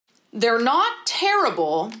They're not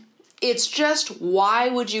terrible. It's just, why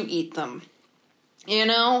would you eat them? You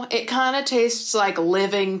know, it kind of tastes like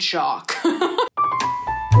living chalk.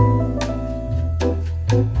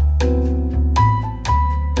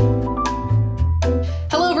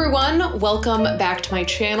 Hello everyone, welcome back to my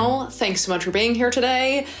channel. Thanks so much for being here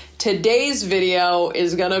today. Today's video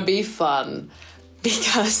is gonna be fun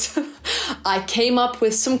because I came up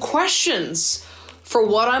with some questions for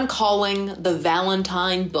what I'm calling the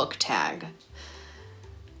Valentine book tag.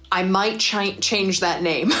 I might change that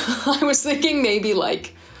name. I was thinking maybe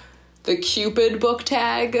like the Cupid book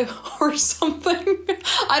tag or something.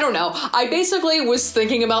 I don't know. I basically was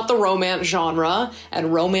thinking about the romance genre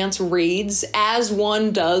and romance reads as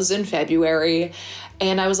one does in February.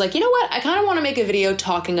 And I was like, you know what? I kind of want to make a video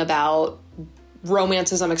talking about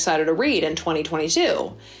romances I'm excited to read in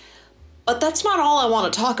 2022. But that's not all I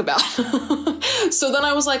want to talk about. So then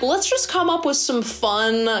I was like, let's just come up with some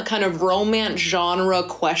fun kind of romance genre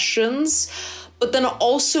questions, but then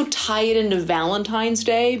also tie it into Valentine's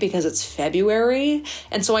Day because it's February.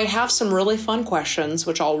 And so I have some really fun questions,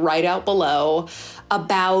 which I'll write out below,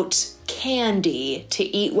 about candy to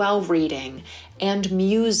eat while reading, and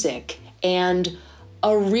music, and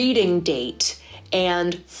a reading date,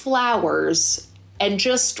 and flowers, and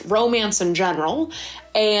just romance in general.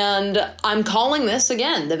 And I'm calling this,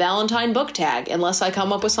 again, the Valentine book tag, unless I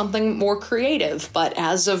come up with something more creative. But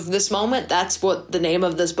as of this moment, that's what the name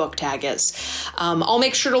of this book tag is. I'll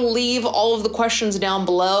make sure to leave all of the questions down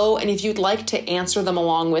below. And if you'd like to answer them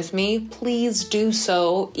along with me, please do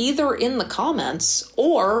so either in the comments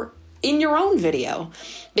or in your own video,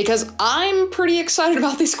 because I'm pretty excited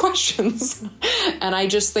about these questions. And I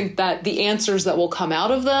just think that the answers that will come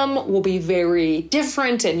out of them will be very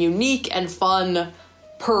different and unique and fun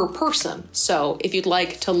per person. So if you'd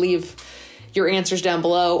like to leave your answers down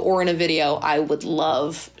below or in a video, I would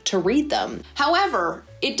love to read them. However,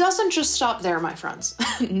 it doesn't just stop there, my friends.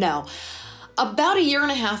 No. About a year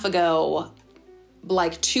and a half ago,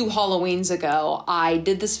 like 2 Halloweens ago, I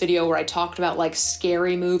did this video where I talked about like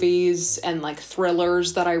scary movies and like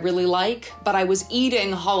thrillers that I really like, but I was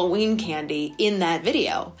eating Halloween candy in that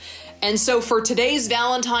video. And so for today's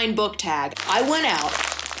Valentine book tag, I went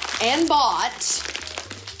out and bought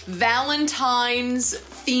Valentine's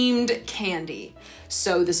themed candy.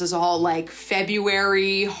 So this is all like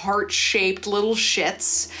February heart-shaped little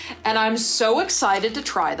shits, and I'm so excited to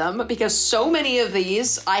try them because so many of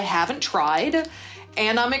these I haven't tried,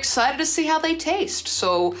 and I'm excited to see how they taste.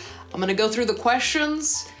 So I'm gonna go through the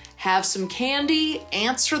questions, have some candy,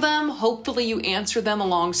 answer them. Hopefully you answer them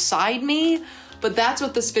alongside me, but that's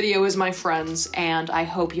what this video is, my friends, and I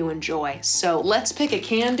hope you enjoy. So let's pick a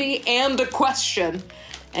candy and a question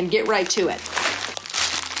and get right to it.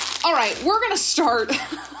 All right, we're gonna start,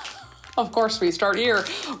 of course we start here.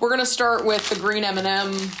 We're gonna start with the green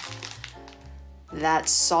M&M, that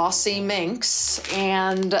saucy minx.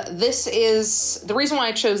 And this is, the reason why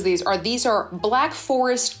I chose these are Black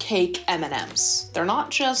Forest cake M&Ms. They're not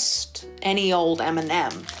just any old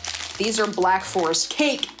M&M. These are Black Forest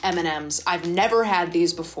cake M&Ms. I've never had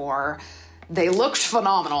these before. They looked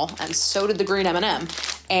phenomenal, and so did the green M&M.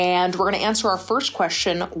 And we're gonna answer our first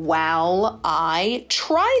question while I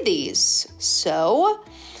try these. So,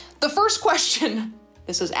 the first question,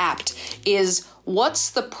 this is apt, is what's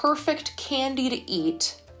the perfect candy to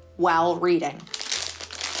eat while reading?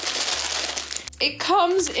 It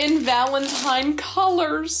comes in Valentine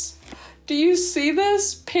colors. Do you see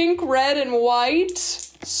this? Pink, red, and white.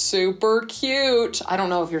 Super cute. I don't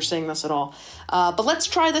know if you're seeing this at all. But let's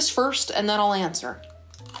try this first and then I'll answer.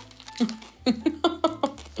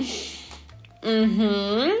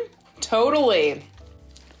 Totally.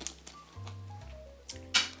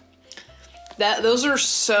 Those are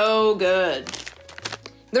so good.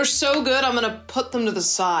 They're so good, I'm gonna put them to the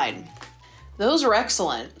side. Those are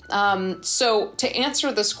excellent. So to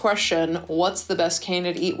answer this question, what's the best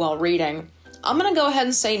candy to eat while reading? I'm gonna go ahead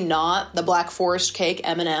and say not the Black Forest cake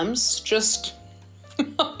M&Ms. Just,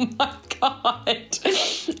 oh my God.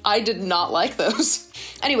 I did not like those.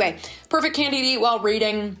 Anyway, perfect candy to eat while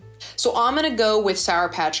reading. So I'm gonna go with Sour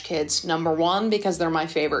Patch Kids, #1, because they're my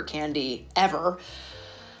favorite candy ever.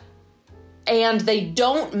 And they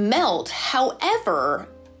don't melt. However,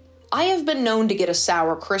 I have been known to get a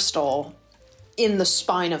sour crystal in the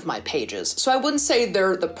spine of my pages. So I wouldn't say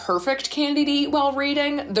they're the perfect candy to eat while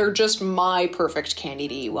reading. They're just my perfect candy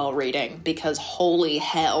to eat while reading because holy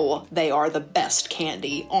hell, they are the best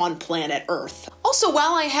candy on planet Earth. Also,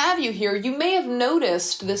 while I have you here, you may have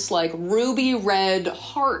noticed this like ruby red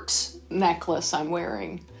heart necklace I'm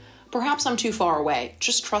wearing. Perhaps I'm too far away.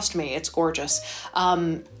 Just trust me, it's gorgeous.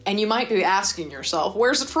 And you might be asking yourself,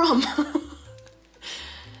 where's it from?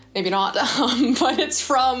 Maybe not, but it's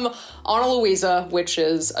from Ana Luisa, which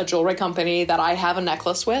is a jewelry company that I have a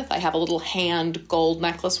necklace with. I have a little hand gold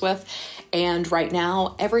necklace with. And right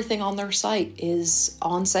now, everything on their site is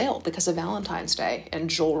on sale because of Valentine's Day. And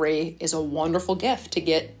jewelry is a wonderful gift to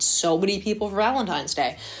get so many people for Valentine's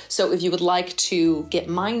Day. So if you would like to get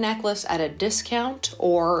my necklace at a discount,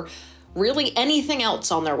 or really anything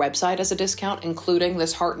else on their website as a discount, including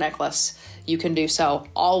this heart necklace, you can do so.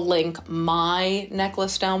 I'll link my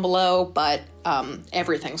necklace down below, but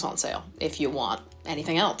everything's on sale if you want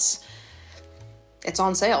anything else. It's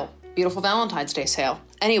on sale. Beautiful Valentine's Day sale.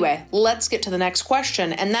 Anyway, let's get to the next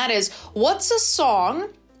question, and that is, what's a song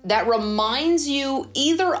that reminds you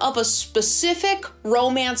either of a specific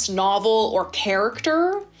romance novel or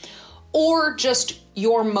character, or just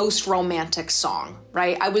your most romantic song,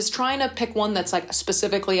 right? I was trying to pick one that's like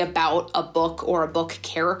specifically about a book or a book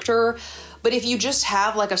character, but if you just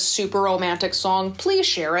have like a super romantic song, please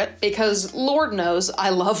share it, because Lord knows I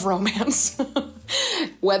love romance,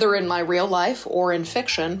 whether in my real life or in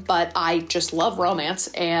fiction, but I just love romance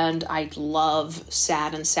and I love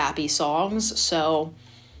sad and sappy songs. So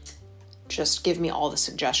just give me all the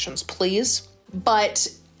suggestions, please. But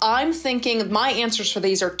I'm thinking my answers for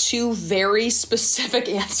these are two very specific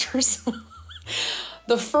answers.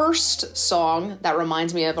 The first song that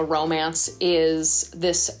reminds me of a romance is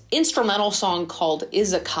this instrumental song called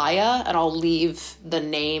Izakaya, and I'll leave the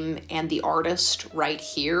name and the artist right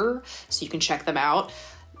here so you can check them out.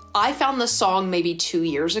 I found this song maybe 2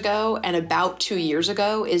 years ago, and about 2 years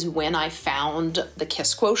ago is when I found The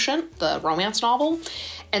Kiss Quotient, the romance novel.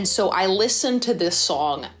 And so I listened to this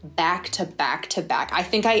song back to back to back. I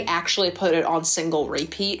think I actually put it on single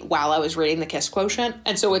repeat while I was reading The Kiss Quotient.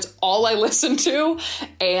 And so it's all I listened to.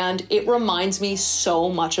 And it reminds me so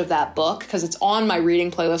much of that book because it's on my reading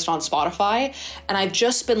playlist on Spotify. And I've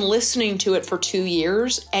just been listening to it for 2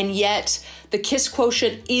 years. And yet The Kiss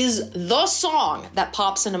Quotient is the song that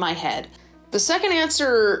pops into my head. The second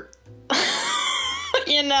answer,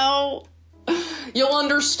 you know, you'll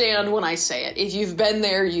understand when I say it. If you've been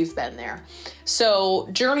there, you've been there. So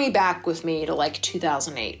journey back with me to like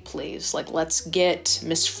 2008, please. Like, let's get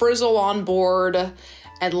Miss Frizzle on board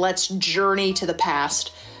and let's journey to the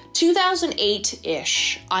past.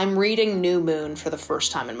 2008-ish, I'm reading New Moon for the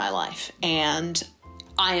first time in my life, and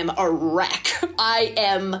I am a wreck. I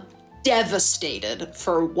am devastated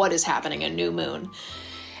for what is happening in New Moon.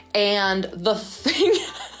 And the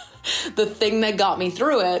thing that got me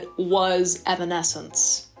through it was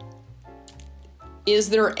Evanescence. Is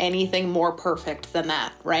there anything more perfect than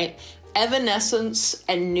that, right? Evanescence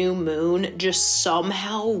and New Moon just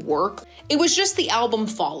somehow work. It was just the album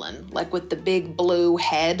Fallen, like with the big blue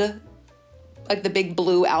head, like the big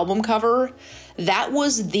blue album cover. That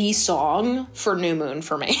was the song for New Moon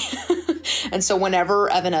for me. And so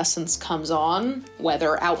whenever Evanescence comes on,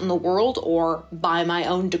 whether out in the world or by my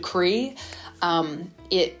own decree,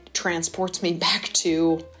 it transports me back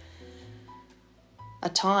to a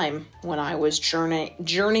time when I was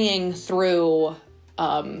journeying through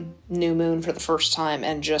New Moon for the first time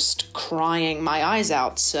and just crying my eyes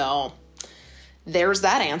out. So there's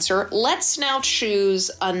that answer. Let's now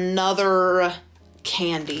choose another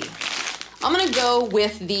candy. I'm gonna go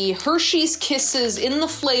with the Hershey's Kisses in the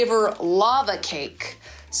flavor lava cake.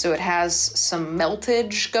 So it has some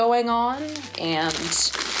meltage going on,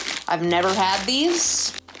 and I've never had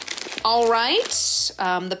these. All right,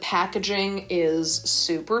 the packaging is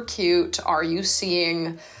super cute. Are you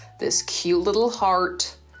seeing this cute little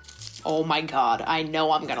heart? Oh my God, I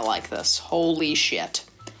know I'm gonna like this. Holy shit.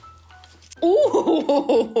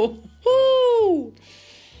 Ooh, ooh.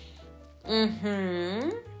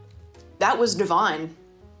 That was divine.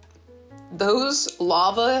 Those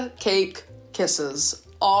lava cake kisses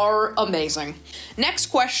are amazing. Next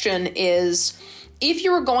question is, if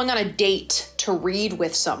you were going on a date to read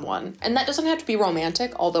with someone, and that doesn't have to be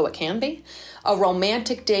romantic, although it can be, a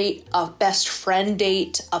romantic date, a best friend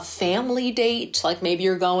date, a family date, like maybe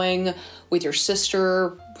you're going with your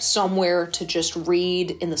sister somewhere to just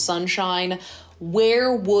read in the sunshine,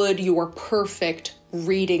 where would your perfect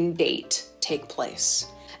reading date take place?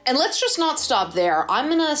 And let's just not stop there. I'm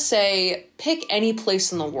gonna say pick any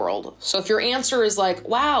place in the world. So if your answer is like,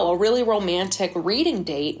 wow, a really romantic reading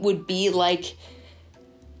date would be like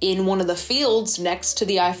in one of the fields next to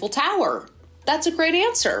the Eiffel Tower, that's a great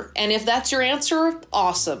answer. And if that's your answer,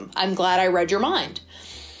 awesome. I'm glad I read your mind.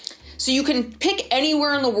 So you can pick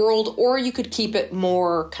anywhere in the world, or you could keep it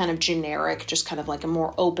more kind of generic, just kind of like a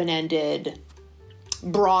more open-ended,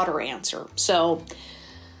 broader answer. So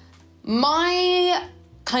My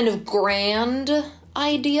kind of grand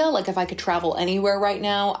idea, like if I could travel anywhere right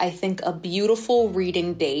now, I think a beautiful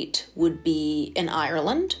reading date would be in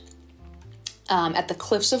Ireland, at the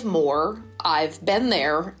Cliffs of Moher. I've been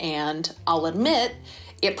there, and I'll admit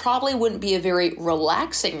it probably wouldn't be a very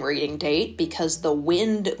relaxing reading date because the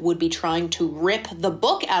wind would be trying to rip the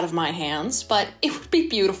book out of my hands, but it would be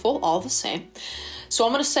beautiful all the same. So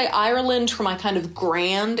I'm going to say Ireland for my kind of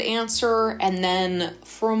grand answer, and then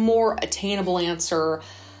for a more attainable answer,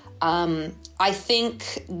 I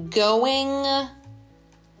think going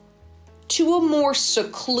to a more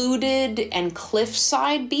secluded and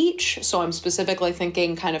cliffside beach. So I'm specifically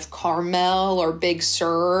thinking kind of Carmel or Big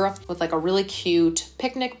Sur with like a really cute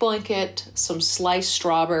picnic blanket, some sliced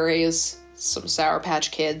strawberries, some Sour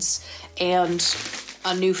Patch Kids, and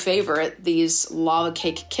a new favorite, these lava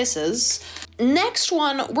cake kisses. Next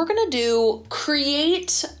one, we're gonna do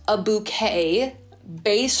create a bouquet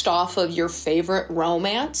based off of your favorite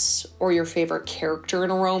romance or your favorite character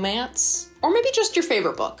in a romance, or maybe just your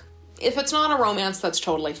favorite book. If it's not a romance, that's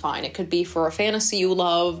totally fine. It could be for a fantasy you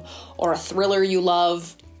love or a thriller you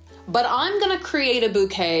love. But I'm gonna create a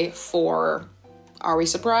bouquet for, are we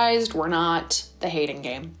surprised? We're not, The Hating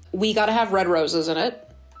Game. We gotta have red roses in it,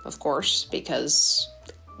 of course, because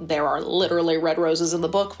there are literally red roses in the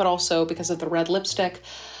book, but also because of the red lipstick.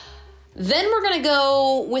 Then we're gonna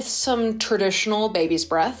go with some traditional baby's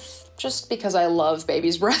breath, just because I love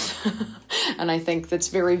baby's breath, and I think that's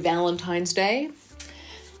very Valentine's Day.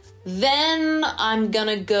 Then I'm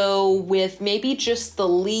gonna go with maybe just the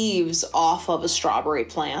leaves off of a strawberry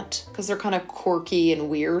plant, because they're kind of quirky and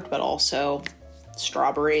weird, but also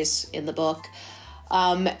strawberries in the book.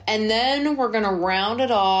 And then we're gonna round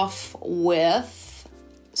it off with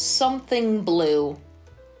something blue,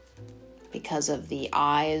 because of the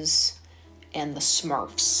eyes and the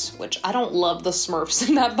Smurfs, which I don't love the Smurfs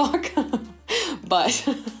in that book, but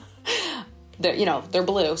they're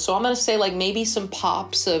blue. So I'm gonna say like maybe some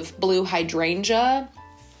pops of blue hydrangea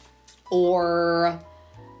or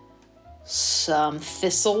some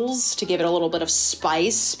thistles to give it a little bit of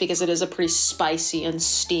spice, because it is a pretty spicy and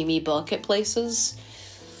steamy book at places.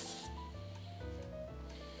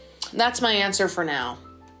 That's my answer for now.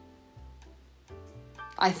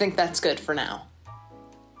 I think that's good for now.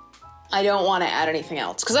 I don't want to add anything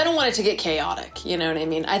else because I don't want it to get chaotic. You know what I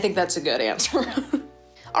mean? I think that's a good answer.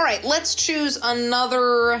 All right, let's choose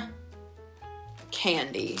another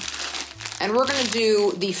candy. And we're gonna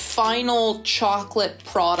do the final chocolate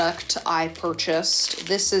product I purchased.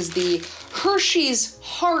 This is the Hershey's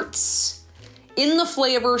Hearts in the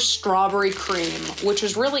flavor strawberry cream, which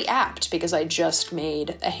is really apt because I just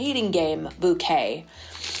made a Hating Game bouquet.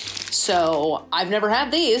 So I've never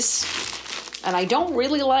had these, and I don't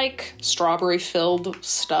really like strawberry-filled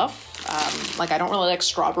stuff. I don't really like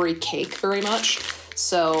strawberry cake very much.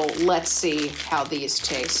 So let's see how these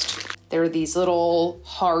taste. They're these little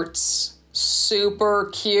hearts, super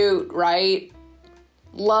cute, right?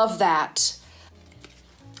 Love that.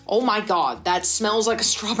 Oh my God, that smells like a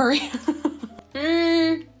strawberry.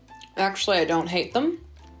 Actually, I don't hate them.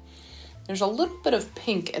 There's a little bit of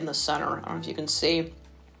pink in the center. I don't know if you can see.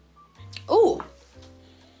 Ooh,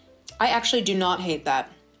 I actually do not hate that,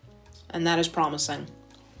 and that is promising.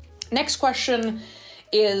 Next question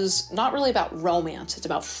is not really about romance, it's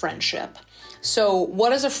about friendship. So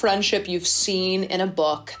what is a friendship you've seen in a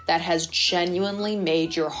book that has genuinely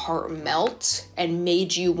made your heart melt and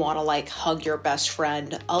made you want to like hug your best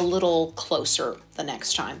friend a little closer the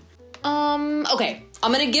next time? Okay,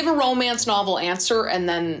 I'm gonna give a romance novel answer and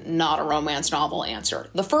then not a romance novel answer.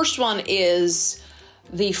 The first one is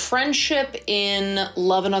the friendship in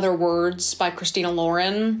Love and Other Words by Christina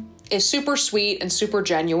Lauren is super sweet and super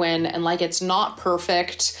genuine, and like it's not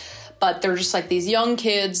perfect, but they're just like these young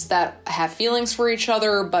kids that have feelings for each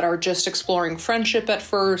other but are just exploring friendship at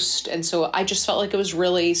first. And so I just felt like it was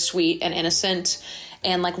really sweet and innocent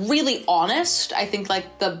and like really honest. I think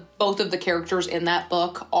like both of the characters in that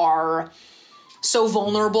book are so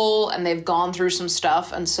vulnerable and they've gone through some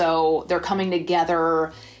stuff, and so they're coming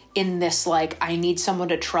together in this like, I need someone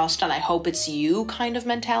to trust and I hope it's you kind of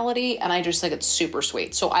mentality, and I just think it's super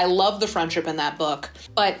sweet. So I love the friendship in that book.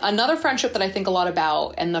 But another friendship that I think a lot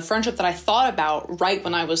about, and the friendship that I thought about right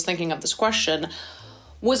when I was thinking of this question,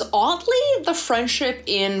 was oddly the friendship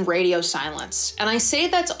in Radio Silence. And I say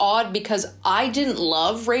that's odd because I didn't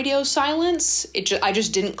love Radio Silence. I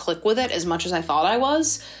just didn't click with it as much as I thought I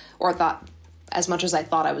was, or as much as I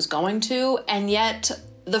thought I was going to, and yet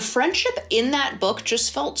the friendship in that book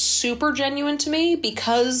just felt super genuine to me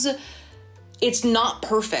because it's not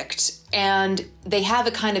perfect, and they have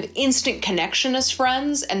a kind of instant connection as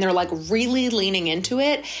friends, and they're like really leaning into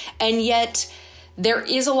it, and yet there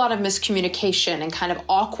is a lot of miscommunication and kind of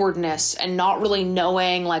awkwardness and not really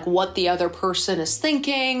knowing like what the other person is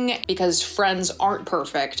thinking, because friends aren't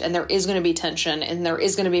perfect, and there is going to be tension and there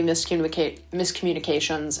is going to be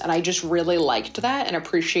miscommunications. And I just really liked that and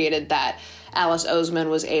appreciated that Alice Oseman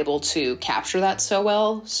was able to capture that so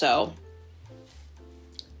well. So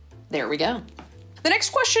there we go. The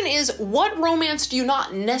next question is, what romance do you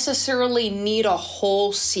not necessarily need a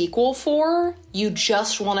whole sequel for? You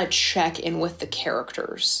just want to check in with the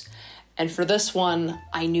characters. And for this one,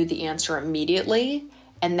 I knew the answer immediately,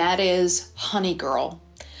 and that is Honey Girl.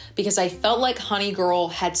 Because I felt like Honey Girl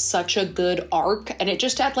had such a good arc, and it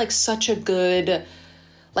just had like such a good,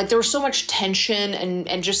 like there was so much tension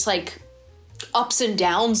and just like ups and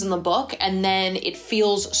downs in the book, and then it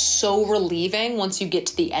feels so relieving once you get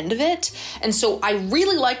to the end of it. And so I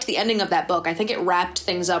really liked the ending of that book. I think it wrapped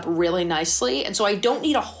things up really nicely, and so I don't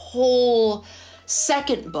need a whole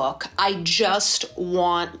second book. I just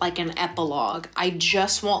want like an epilogue. I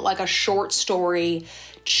just want like a short story,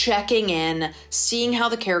 checking in, seeing how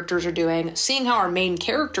the characters are doing, seeing how our main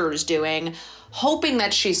character is doing, hoping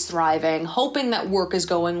that she's thriving, hoping that work is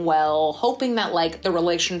going well, hoping that like the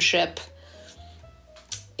relationship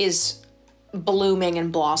is blooming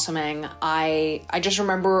and blossoming. I just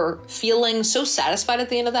remember feeling so satisfied at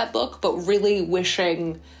the end of that book, but really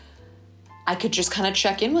wishing I could just kind of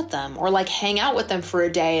check in with them or like hang out with them for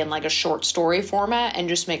a day in like a short story format and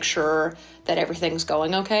just make sure that everything's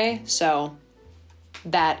going okay. So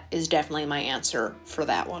that is definitely my answer for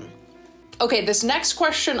that one. Okay, this next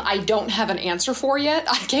question I don't have an answer for yet.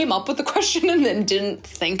 I came up with the question and then didn't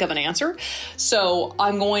think of an answer. So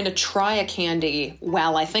I'm going to try a candy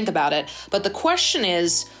while I think about it. But the question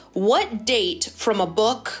is, what date from a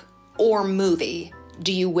book or movie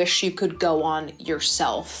do you wish you could go on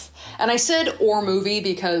yourself? And I said or movie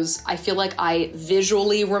because I feel like I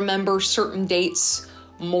visually remember certain dates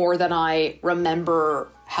more than I remember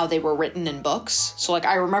how they were written in books. So like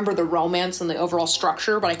I remember the romance and the overall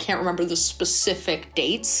structure, but I can't remember the specific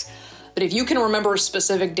dates. But if you can remember a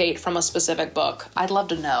specific date from a specific book, I'd love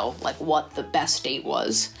to know like what the best date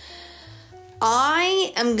was.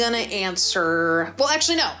 I am gonna answer, well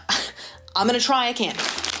actually no, I'm gonna try a candy.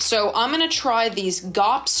 So I'm gonna try these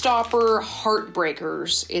Gobstopper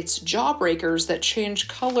Heartbreakers. It's jawbreakers that change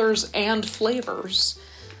colors and flavors,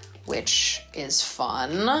 which is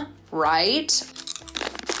fun, right?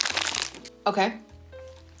 Okay,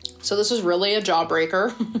 so this is really a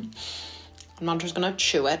jawbreaker. I'm not just gonna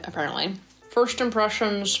chew it, apparently. First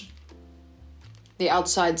impressions, the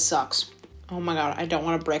outside sucks. Oh my God, I don't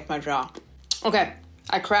wanna break my jaw. Okay,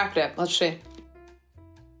 I cracked it, let's see.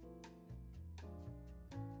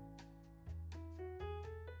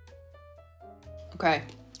 Okay.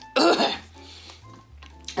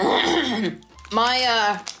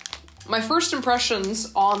 My first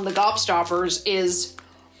impressions on the Gobstoppers is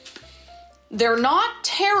they're not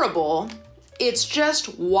terrible. It's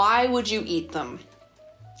just, why would you eat them?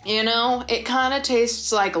 You know, it kind of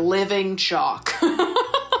tastes like living chalk.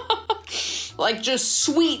 Like just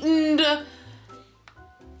sweetened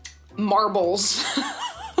marbles.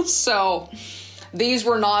 So these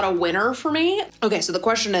were not a winner for me. Okay, so the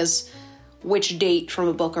question is, which date from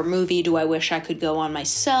a book or movie do I wish I could go on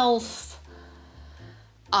myself?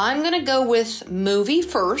 I'm gonna go with movie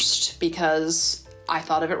first because I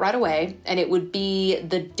thought of it right away, and it would be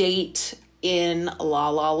the date in La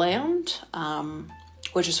La Land,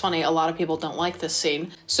 which is funny, a lot of people don't like this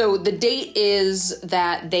scene. So the date is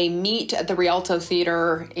that they meet at the Rialto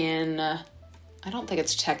Theater in, I don't think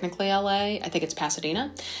it's technically LA, I think it's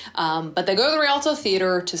Pasadena, but they go to the Rialto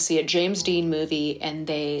Theater to see a James Dean movie, and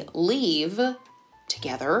they leave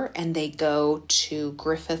together, and they go to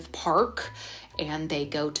Griffith Park, and they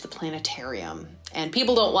go to the planetarium. And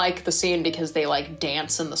people don't like the scene because they like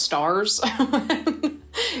dance in the stars.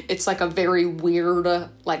 It's like a very weird,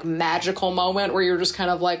 like magical moment where you're just kind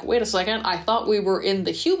of like, wait a second, I thought we were in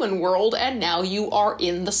the human world and now you are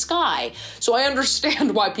in the sky. So I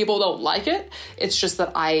understand why people don't like it. It's just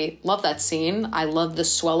that I love that scene. I love the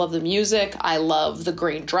swell of the music. I love the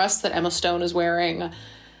green dress that Emma Stone is wearing.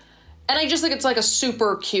 And I just think it's like a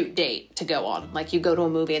super cute date to go on. Like you go to a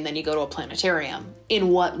movie and then you go to a planetarium. In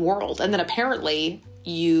what world? And then apparently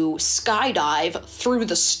you skydive through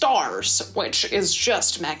the stars, which is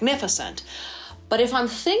just magnificent. But if I'm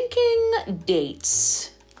thinking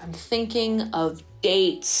dates, I'm thinking of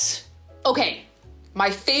dates. Okay, my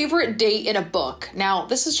favorite date in a book. Now,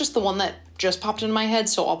 this is just the one that just popped into my head,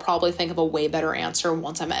 so I'll probably think of a way better answer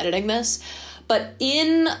once I'm editing this. But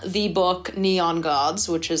in the book Neon Gods,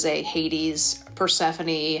 which is a Hades,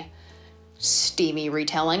 Persephone, steamy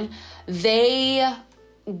retelling, they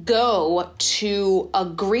go to a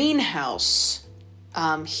greenhouse.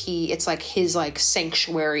 It's like his like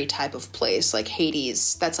sanctuary type of place, like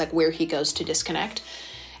Hades. That's like where he goes to disconnect.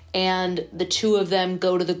 And the two of them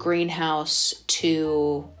go to the greenhouse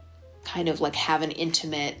to kind of like have an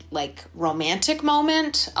intimate, like romantic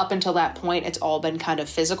moment. Up until that point, it's all been kind of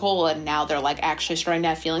physical, and now they're like actually starting to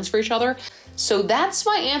have feelings for each other. So that's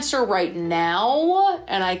my answer right now,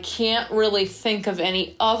 and I can't really think of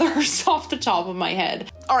any others off the top of my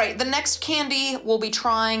head. All right, the next candy we'll be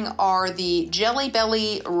trying are the Jelly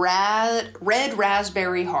Belly Red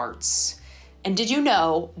Raspberry Hearts. And did you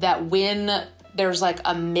know that when there's like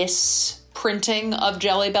a misprinting of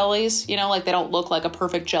Jelly Bellies, you know, like they don't look like a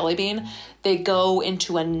perfect jelly bean, they go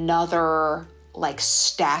into another like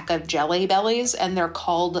stack of Jelly Bellies, and they're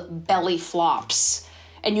called belly flops.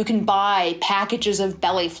 And you can buy packages of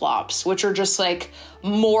belly flops, which are just like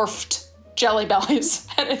morphed Jelly Bellies.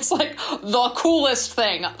 And it's like the coolest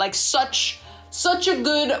thing. Like such a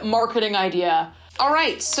good marketing idea. All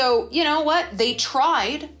right, so you know what? They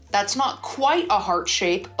tried. That's not quite a heart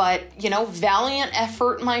shape, but you know, valiant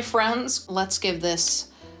effort, my friends. Let's give this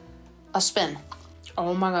a spin.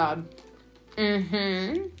 Oh my God.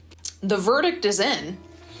 The verdict is in.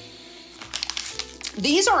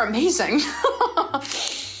 These are amazing.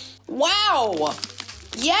 Wow.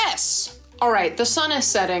 Yes. All right, the sun is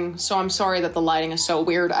setting, so I'm sorry that the lighting is so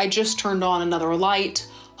weird. I just turned on another light.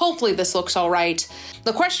 Hopefully this looks all right.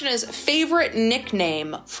 The question is, favorite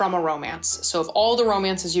nickname from a romance. So of all the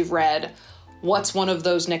romances you've read, what's one of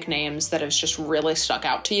those nicknames that has just really stuck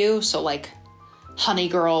out to you? So like Honey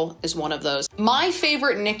Girl is one of those. My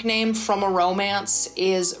favorite nickname from a romance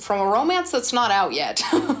is from a romance that's not out yet,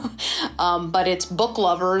 but it's Book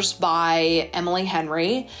Lovers by Emily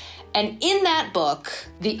Henry. And in that book,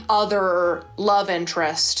 the other love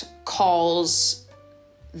interest calls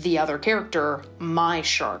the other character My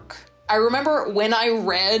Shark. I remember when I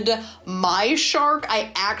read My Shark,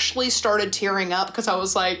 I actually started tearing up because I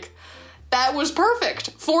was like, that was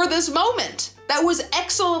perfect for this moment. That was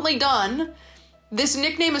excellently done. This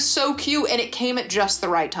nickname is so cute, and it came at just the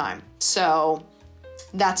right time. So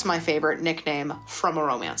that's my favorite nickname from a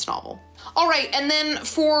romance novel. All right, and then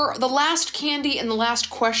for the last candy and the last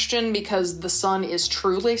question, because the sun is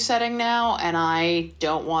truly setting now and I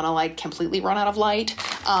don't want to like completely run out of light,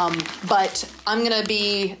 but I'm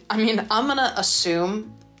gonna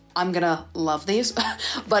assume I'm gonna love these,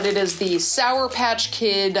 but it is the Sour Patch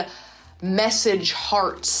Kid Message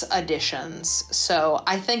Hearts editions. So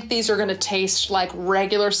I think these are gonna taste like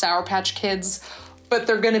regular Sour Patch Kids, but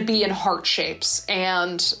they're gonna be in heart shapes,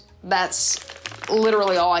 and that's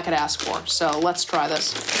literally all I could ask for. So let's try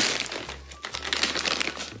this.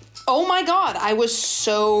 Oh my God, I was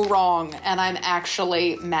so wrong, and I'm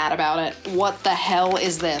actually mad about it. What the hell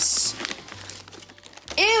is this?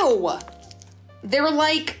 Ew! They're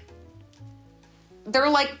like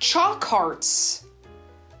chalk hearts.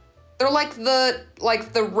 They're like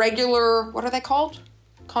the regular, what are they called?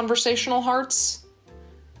 Conversational hearts?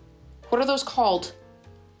 What are those called?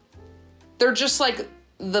 They're just like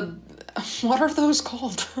what are those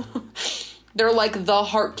called? They're like the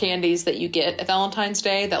heart candies that you get at Valentine's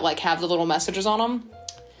Day that like have the little messages on them.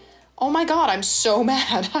 Oh my God, I'm so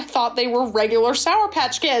mad. I thought they were regular Sour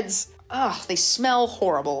Patch Kids. Ugh, they smell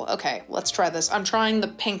horrible. Okay, let's try this. I'm trying the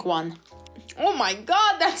pink one. Oh my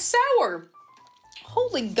God, that's sour.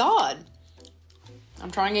 Holy God.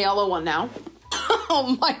 I'm trying a yellow one now.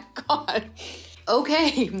 Oh my God.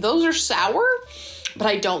 Okay, those are sour, but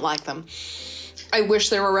I don't like them. I wish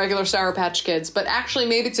they were regular Sour Patch Kids, but actually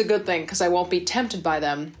maybe it's a good thing because I won't be tempted by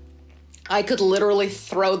them. I could literally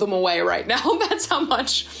throw them away right now. That's how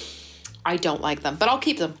much I don't like them, but I'll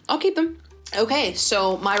keep them. I'll keep them. Okay,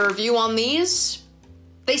 so my review on these,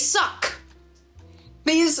 they suck.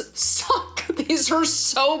 These suck. These are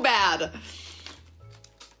so bad.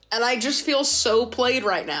 And I just feel so played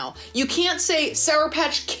right now. You can't say Sour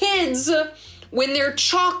Patch Kids when they're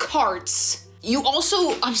chalk hearts. You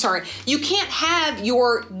can't have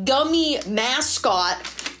your gummy mascot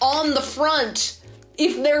on the front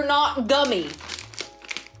if they're not gummy.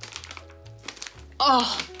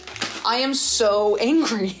 Oh, I am so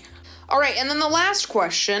angry. All right, and then the last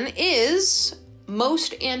question is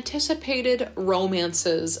most anticipated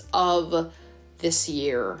romances of this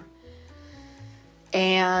year.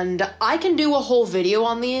 And I can do a whole video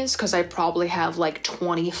on these because I probably have like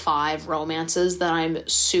 25 romances that I'm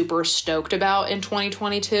super stoked about in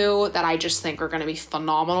 2022 that I just think are going to be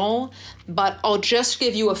phenomenal. But I'll just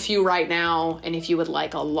give you a few right now, and if you would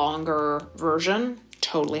like a longer version,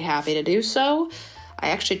 totally happy to do so.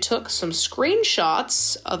 I actually took some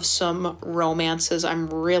screenshots of some romances I'm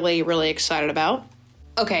really, really excited about.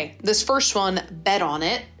 Okay, this first one, Bet on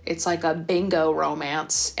It. It's like a bingo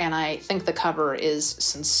romance, and I think the cover is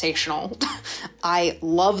sensational. I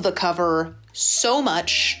love the cover so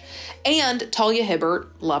much. And Talia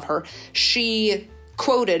Hibbert, love her, she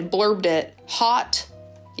blurbed it, hot,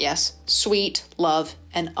 yes, sweet, love,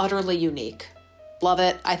 and utterly unique. Love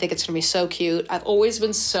it. I think it's gonna be so cute. I've always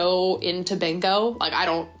been so into bingo. Like, I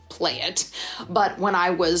don't play it, but when I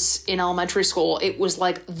was in elementary school, it was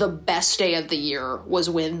like the best day of the year was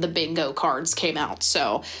when the bingo cards came out.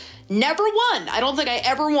 So never won. I don't think I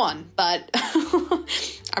ever won, but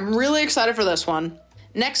I'm really excited for this one.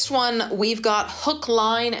 Next one, we've got Hook,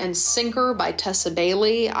 Line, and Sinker by Tessa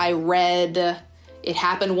Bailey. I read It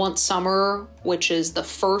Happened Once Summer, which is the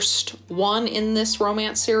first one in this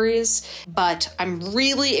romance series, but I'm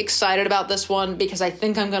really excited about this one because I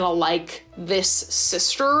think I'm gonna like this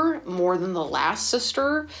sister more than the last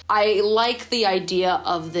sister. I like the idea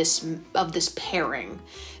of this pairing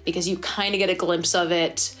because you kind of get a glimpse of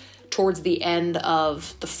it towards the end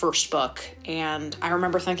of the first book, and I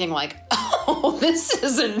remember thinking like, oh, this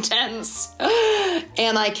is intense,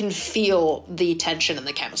 and I can feel the tension and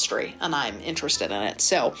the chemistry, and I'm interested in it.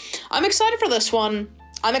 So I'm excited for this one.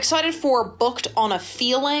 I'm excited for Booked on a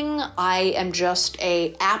Feeling. I am just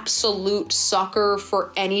a absolute sucker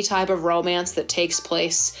for any type of romance that takes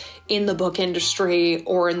place in the book industry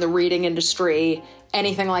or in the reading industry.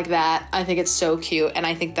 Anything like that. I think it's so cute, and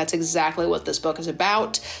I think that's exactly what this book is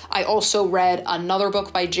about. I also read another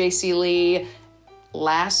book by J.C. Lee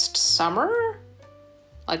last summer,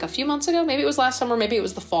 like a few months ago. Maybe it was last summer, maybe it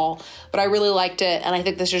was the fall, but I really liked it, and I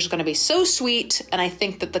think this is just going to be so sweet, and I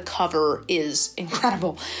think that the cover is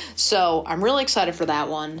incredible. So I'm really excited for that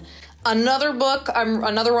one. Another book,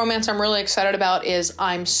 another romance I'm really excited about is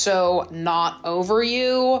I'm So Not Over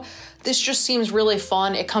You. This just seems really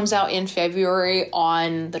fun. It comes out in February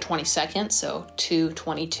on the 22nd, so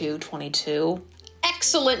 2/22/22.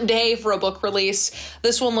 Excellent day for a book release.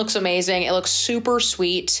 This one looks amazing. It looks super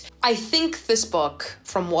sweet. I think this book,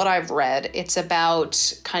 from what I've read, it's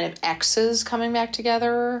about kind of exes coming back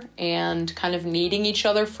together and kind of needing each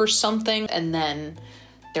other for something, and then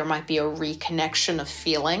there might be a reconnection of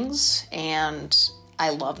feelings, and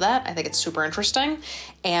I love that. I think it's super interesting,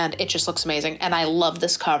 and it just looks amazing. And I love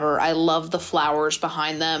this cover. I love the flowers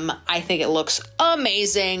behind them. I think it looks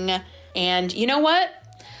amazing. And you know what?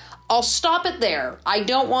 I'll stop it there.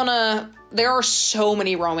 There are so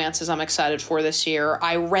many romances I'm excited for this year.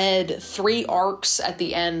 I read 3 arcs at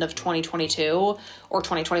the end of 2022 or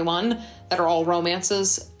 2021 that are all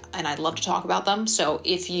romances, and I'd love to talk about them. So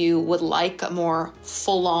if you would like a more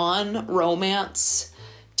full-on romance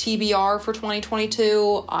TBR for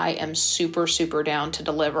 2022, I am super, super down to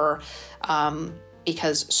deliver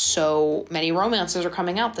because so many romances are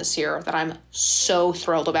coming out this year that I'm so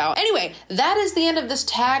thrilled about. Anyway, that is the end of this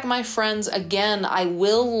tag, my friends. Again, I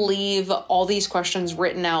will leave all these questions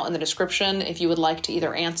written out in the description if you would like to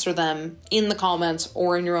either answer them in the comments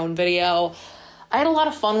or in your own video. I had a lot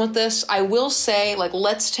of fun with this. I will say, like,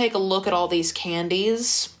 let's take a look at all these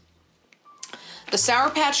candies. The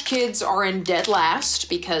Sour Patch Kids are in dead last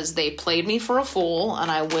because they played me for a fool,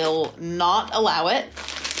 and I will not allow it.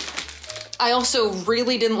 I also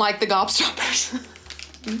really didn't like the Gobstoppers.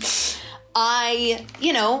 I,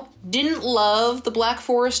 didn't love the Black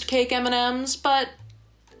Forest cake M&Ms, but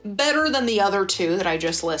better than the other 2 that I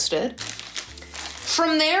just listed.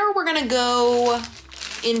 From there, we're gonna go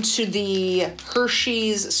into the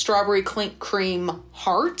Hershey's Strawberry Cream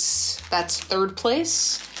Hearts. That's 3rd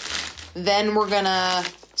place. Then we're gonna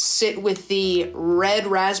sit with the Red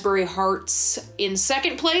Raspberry Hearts in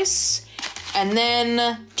 2nd place. And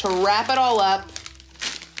then to wrap it all up,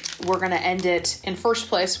 we're gonna end it in 1st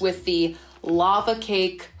place with the Lava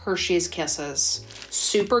Cake Hershey's Kisses.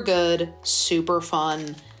 Super good, super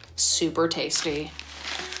fun, super tasty.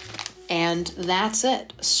 And that's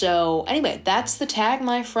it. So anyway, that's the tag,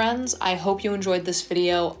 my friends. I hope you enjoyed this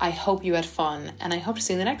video. I hope you had fun, and I hope to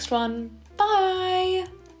see you in the next one. Bye!